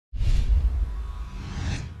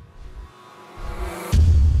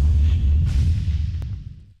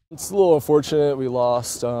It's a little unfortunate we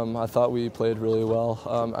lost. I thought we played really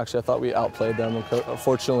well. Actually, I thought we outplayed them.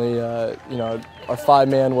 Unfortunately, our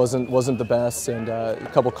five-man wasn't the best, and a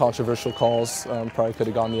couple controversial calls probably could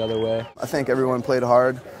have gone the other way. I think everyone played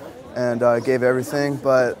hard and gave everything,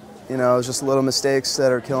 but it was just little mistakes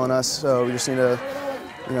that are killing us. So we just need to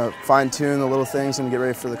fine-tune the little things and get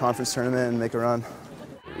ready for the conference tournament and make a run.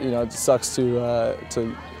 It sucks to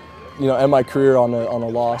end my career on a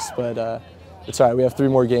loss, but. It's all right. We have 3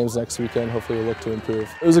 more games next weekend. Hopefully we'll look to improve.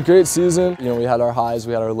 It was a great season. We had our highs,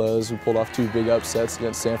 we had our lows. We pulled off 2 big upsets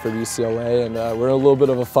against Stanford, UCLA, and we're in a little bit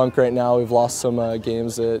of a funk right now. We've lost some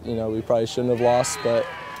games that we probably shouldn't have lost, but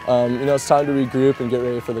it's time to regroup and get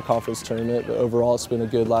ready for the conference tournament. But overall, it's been a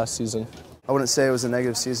good last season. I wouldn't say it was a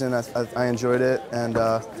negative season. I enjoyed it, and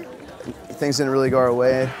things didn't really go our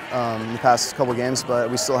way in the past couple games,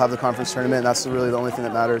 but we still have the conference tournament, and that's really the only thing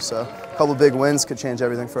that matters. So a couple big wins could change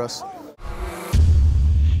everything for us.